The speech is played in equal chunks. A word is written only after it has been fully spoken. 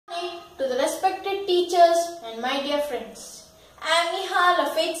to the respected teachers and my dear friends. I am Nihal,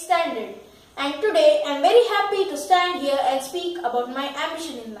 a 8th standard, and today I am very happy to stand here and speak about my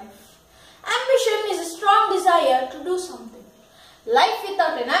ambition in life. Ambition is a strong desire to do something. Life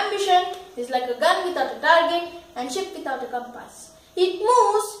without an ambition is like a gun without a target and ship without a compass. It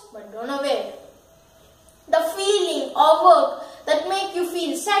moves but don't know where. The feeling or work that make you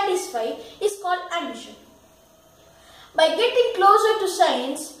feel satisfied is called ambition. By getting closer to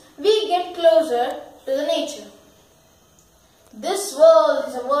science, we get closer to the nature. This world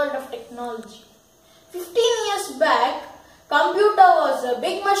is a world of technology. 15 years back, computer was a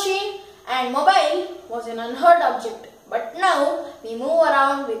big machine and mobile was an unheard object. But now, we move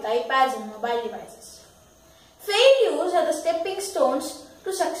around with iPads and mobile devices. Failures are the stepping stones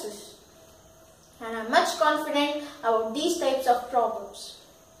to success. And I am much confident about these types of problems.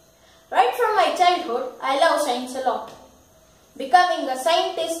 Right from my childhood, I love science a lot. Becoming a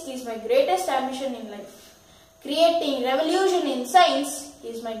scientist is my greatest ambition in life. Creating revolution in science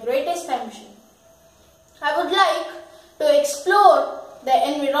is my greatest ambition. I would like to explore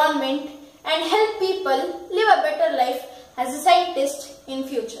the environment and help people live a better life as a scientist in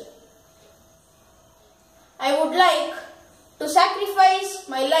future. I would like to sacrifice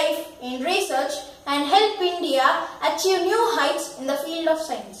my life in research and help India achieve new heights in the field of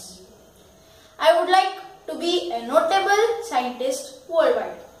science. I would like to be a notable scientist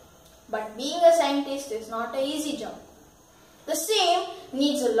worldwide. But being a scientist is not an easy job. The same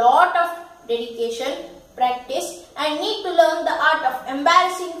needs a lot of dedication, practice, and need to learn the art of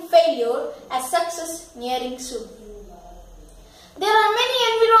embarrassing failure as success nearing soon. There are many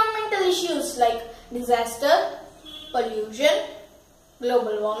environmental issues like disaster, pollution,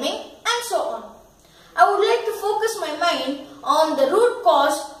 global warming, and so on. I would like to focus my mind on the root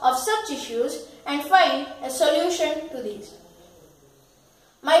cause of such issues and find a solution to these.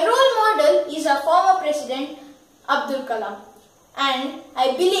 My role model is our former President Abdul Kalam, and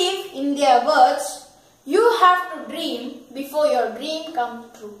I believe in their words, "You have to dream before your dream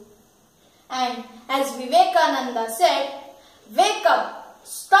comes true." And as Vivekananda said, "Wake up,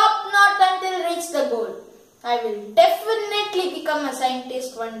 stop not until reach the goal." I will definitely become a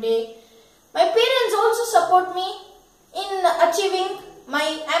scientist one day. My parents also support me in achieving my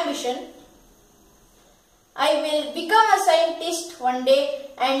ambition. I will become a scientist one day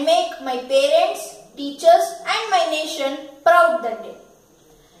and make my parents, teachers and my nation proud that day.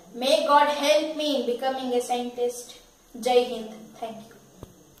 May God help me in becoming a scientist. Jai Hind. Thank you.